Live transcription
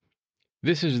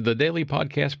This is the Daily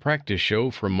Podcast Practice Show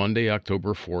for Monday,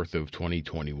 October 4th of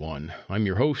 2021. I'm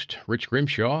your host, Rich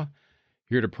Grimshaw,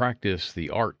 here to practice the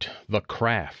art, the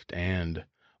craft, and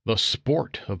the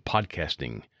sport of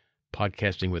podcasting.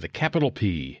 Podcasting with a capital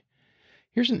P.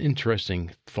 Here's an interesting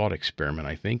thought experiment,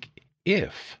 I think.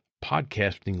 If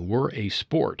podcasting were a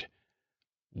sport,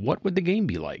 what would the game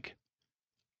be like?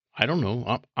 I don't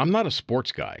know. I'm not a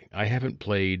sports guy. I haven't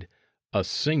played a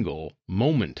single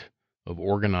moment of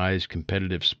organized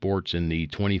competitive sports in the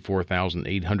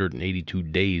 24,882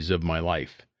 days of my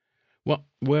life. Well,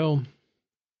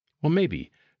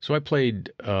 maybe. So I played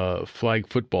flag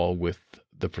football with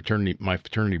my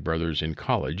fraternity brothers in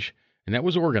college, and that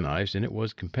was organized and it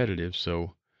was competitive.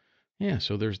 So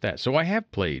there's that. So I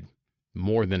have played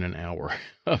more than an hour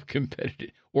of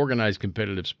organized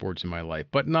competitive sports in my life,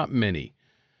 but not many.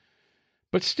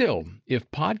 But still,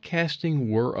 if podcasting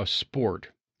were a sport,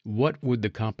 what would the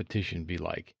competition be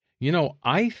like?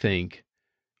 I think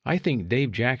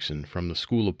Dave Jackson from the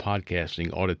School of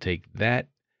Podcasting ought to take that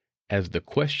as the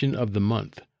question of the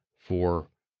month for,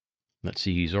 let's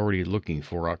see, he's already looking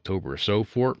for October. So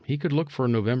he could look for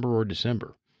November or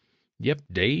December. Yep,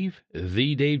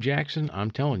 the Dave Jackson,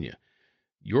 I'm telling you,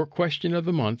 your question of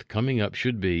the month coming up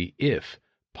should be, if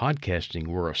podcasting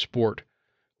were a sport,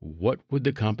 what would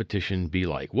the competition be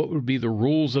like? What would be the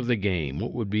rules of the game?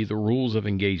 What would be the rules of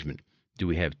engagement? Do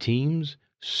we have teams,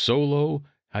 solo?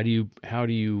 How do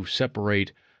you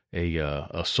separate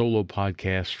a solo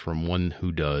podcast from one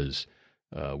who does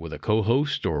with a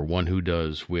co-host, or one who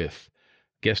does with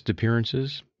guest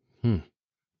appearances?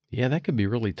 Yeah, that could be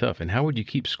really tough. And how would you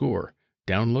keep score?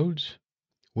 Downloads?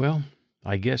 Well,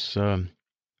 I guess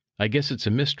it's a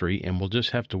mystery, and we'll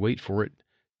just have to wait for it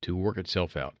to work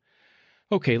itself out.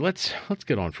 Okay, let's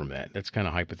get on from that. That's kind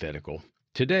of hypothetical.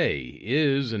 Today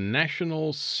is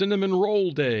National Cinnamon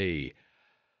Roll Day.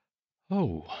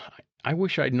 Oh, I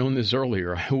wish I'd known this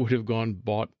earlier. I would have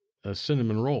bought a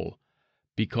cinnamon roll,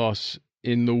 because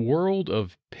in the world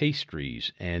of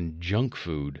pastries and junk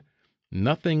food,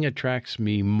 nothing attracts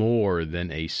me more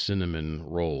than a cinnamon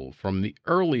roll. From the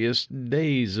earliest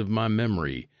days of my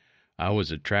memory, I was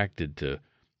attracted to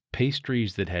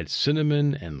pastries that had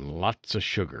cinnamon and lots of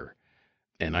sugar.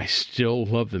 And I still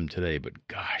love them today, but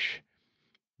gosh,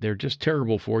 they're just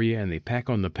terrible for you, and they pack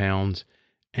on the pounds,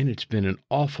 and it's been an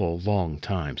awful long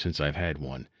time since I've had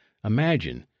one.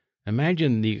 Imagine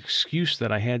the excuse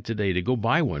that I had today to go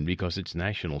buy one because it's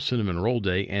National Cinnamon Roll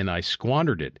Day, and I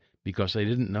squandered it because I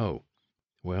didn't know.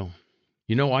 Well,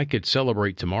 I could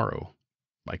celebrate tomorrow.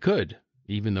 I could,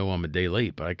 even though I'm a day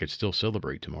late, but I could still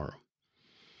celebrate tomorrow.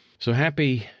 So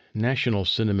happy National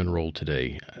Cinnamon Roll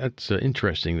Today. That's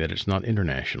interesting that it's not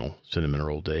International Cinnamon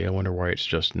Roll Day. I wonder why it's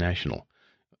just national.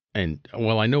 And,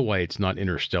 well, I know why it's not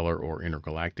interstellar or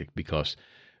intergalactic, because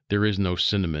there is no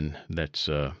cinnamon that's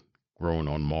grown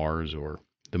on Mars or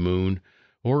the moon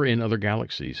or in other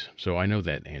galaxies. So I know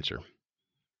that answer.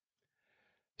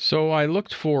 So I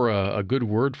looked for a good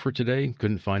word for today.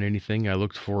 Couldn't find anything. I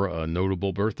looked for a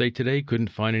notable birthday today. Couldn't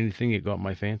find anything that got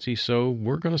my fancy. So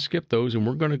we're going to skip those, and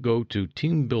we're going to go to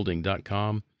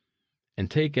teambuilding.com and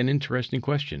take an interesting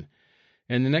question.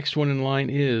 And the next one in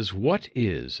line is, what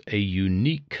is a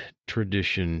unique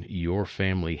tradition your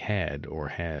family had or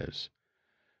has?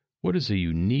 What is a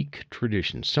unique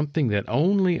tradition? Something that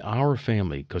only our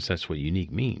family, because that's what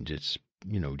unique means. It's,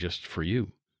 just for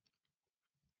you.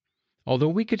 Although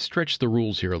we could stretch the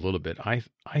rules here a little bit, I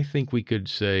think we could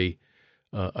say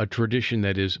a tradition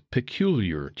that is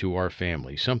peculiar to our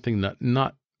family, something that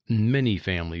not many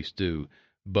families do,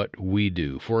 but we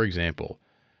do. For example,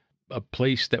 a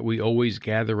place that we always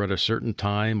gather at a certain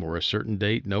time or a certain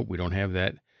date. Nope, we don't have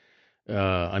that.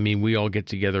 We all get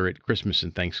together at Christmas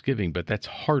and Thanksgiving, but that's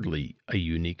hardly a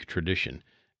unique tradition.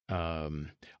 Here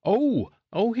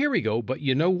we go. But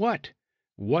you know what?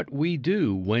 What we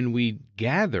do when we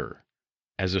gather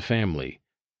as a family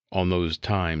on those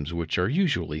times, which are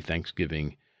usually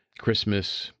Thanksgiving,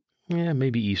 Christmas,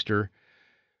 maybe Easter,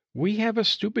 we have a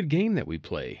stupid game that we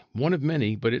play. One of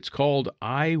many, but it's called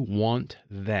I Want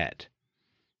That.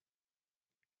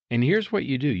 And here's what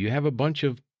you do. You have a bunch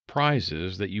of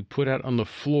prizes that you put out on the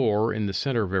floor in the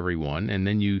center of everyone, and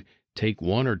then you take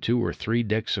one or two or three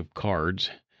decks of cards,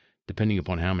 depending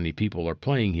upon how many people are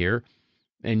playing here,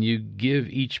 and you give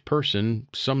each person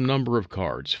some number of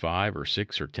cards, 5 or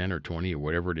 6 or 10 or 20 or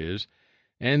whatever it is.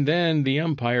 And then the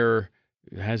umpire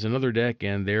has another deck,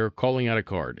 and they're calling out a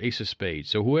card, Ace of Spades.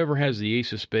 So whoever has the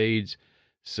Ace of Spades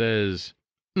says,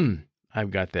 I've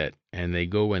got that. And they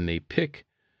go and they pick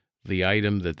the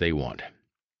item that they want.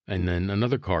 and then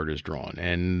another card is drawn,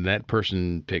 and that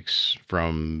person picks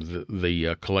from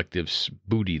the collective's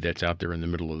booty that's out there in the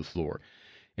middle of the floor.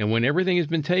 And when everything has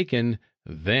been taken,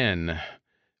 then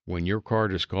when your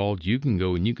card is called, you can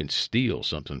go and you can steal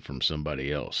something from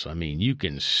somebody else. I mean, you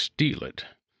can steal it.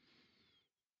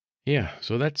 Yeah,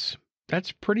 so that's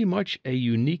pretty much a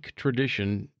unique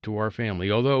tradition to our family,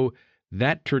 although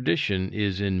that tradition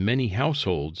is in many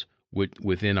households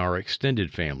within our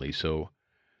extended family. So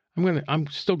I'm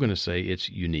still gonna say it's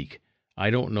unique. I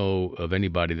don't know of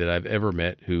anybody that I've ever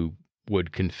met who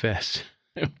would confess,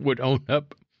 would own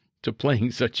up to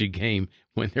playing such a game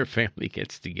when their family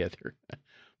gets together,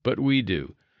 but we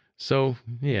do. So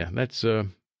yeah, that's a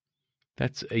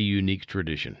unique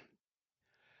tradition.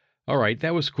 All right,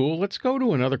 that was cool. Let's go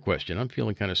to another question. I'm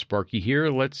feeling kind of sparky here.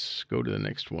 Let's go to the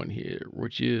next one here,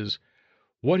 which is,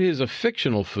 what is a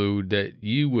fictional food that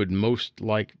you would most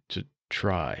like to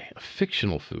try? A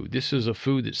fictional food. This is a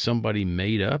food that somebody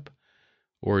made up,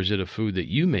 or is it a food that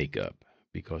you make up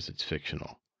because it's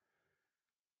fictional?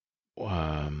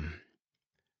 All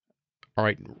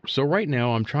right. So right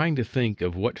now I'm trying to think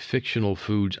of what fictional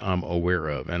foods I'm aware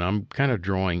of, and I'm kind of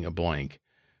drawing a blank.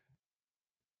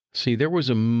 See, there was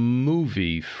a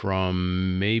movie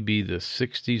from maybe the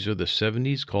 60s or the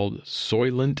 70s called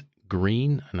Soylent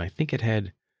Green, and I think it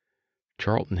had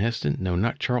Charlton Heston. No,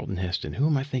 not Charlton Heston. Who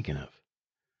am I thinking of?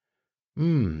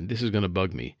 This is going to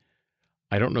bug me.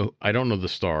 I don't know the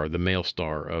star, the male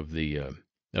star of the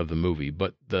movie,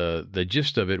 but the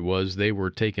gist of it was they were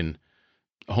taking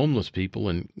homeless people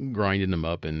and grinding them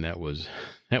up, and that was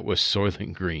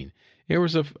Soylent Green. There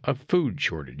was a food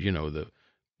shortage. You know, the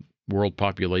world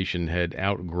population had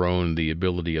outgrown the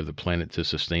ability of the planet to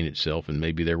sustain itself, and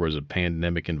maybe there was a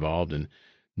pandemic involved and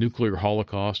nuclear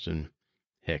holocaust, and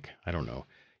heck, I don't know.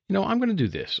 You know, I'm going to do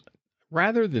this.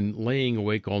 Rather than laying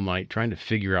awake all night trying to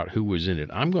figure out who was in it,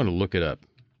 I'm going to look it up.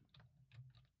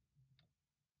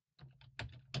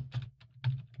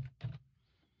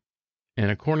 And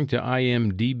according to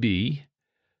IMDb,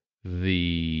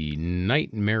 the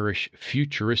nightmarish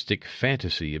futuristic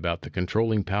fantasy about the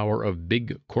controlling power of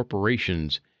big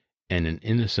corporations and an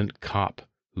innocent cop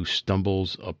who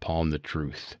stumbles upon the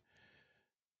truth.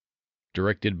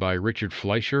 Directed by Richard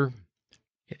Fleischer.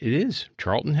 It is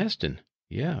Charlton Heston.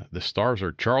 Yeah, the stars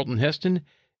are Charlton Heston,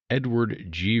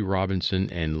 Edward G. Robinson,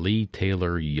 and Lee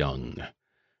Taylor Young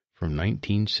from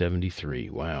 1973.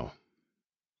 Wow.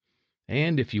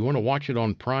 And if you want to watch it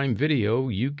on Prime Video,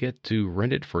 you get to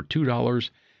rent it for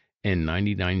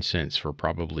 $2.99 for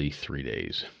probably 3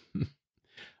 days.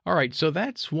 All right, so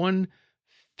that's one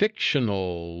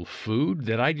fictional food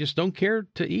that I just don't care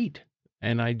to eat.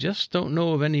 And I just don't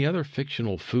know of any other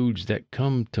fictional foods that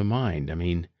come to mind. I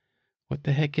mean, what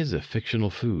the heck is a fictional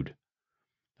food?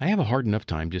 I have a hard enough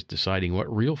time just deciding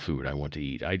what real food I want to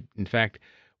eat. In fact,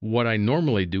 what I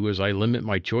normally do is I limit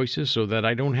my choices so that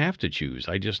I don't have to choose.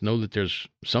 I just know that there's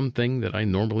something that I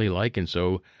normally like, and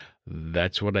so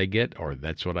that's what I get, or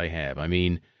that's what I have. I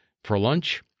mean, for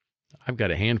lunch, I've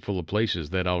got a handful of places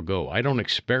that I'll go. I don't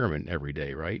experiment every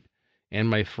day, right? And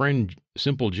my friend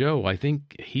Simple Joe, I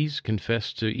think he's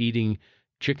confessed to eating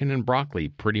chicken and broccoli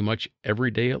pretty much every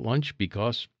day at lunch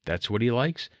because that's what he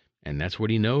likes and that's what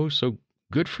he knows. So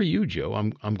good for you, Joe.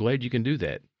 I'm glad you can do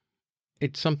that.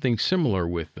 It's something similar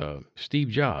with Steve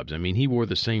Jobs. I mean, he wore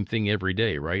the same thing every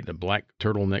day, right? A black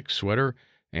turtleneck sweater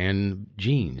and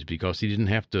jeans because he didn't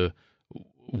have to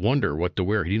wonder what to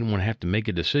wear. He didn't want to have to make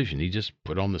a decision. He just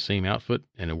put on the same outfit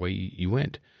and away you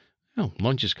went. Well,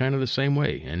 lunch is kind of the same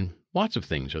way, and lots of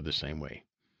things are the same way.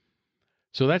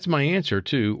 So that's my answer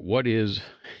to what is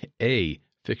a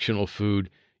fictional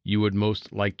food you would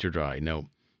most like to try. No,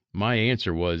 my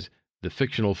answer was the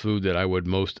fictional food that I would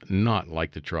most not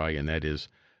like to try, and that is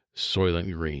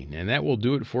Soylent Green. And that will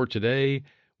do it for today.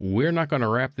 We're not going to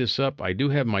wrap this up. I do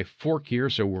have my fork here,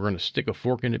 so we're going to stick a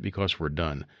fork in it because we're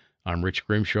done. I'm Rich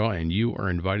Grimshaw, and you are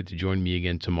invited to join me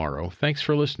again tomorrow. Thanks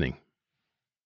for listening.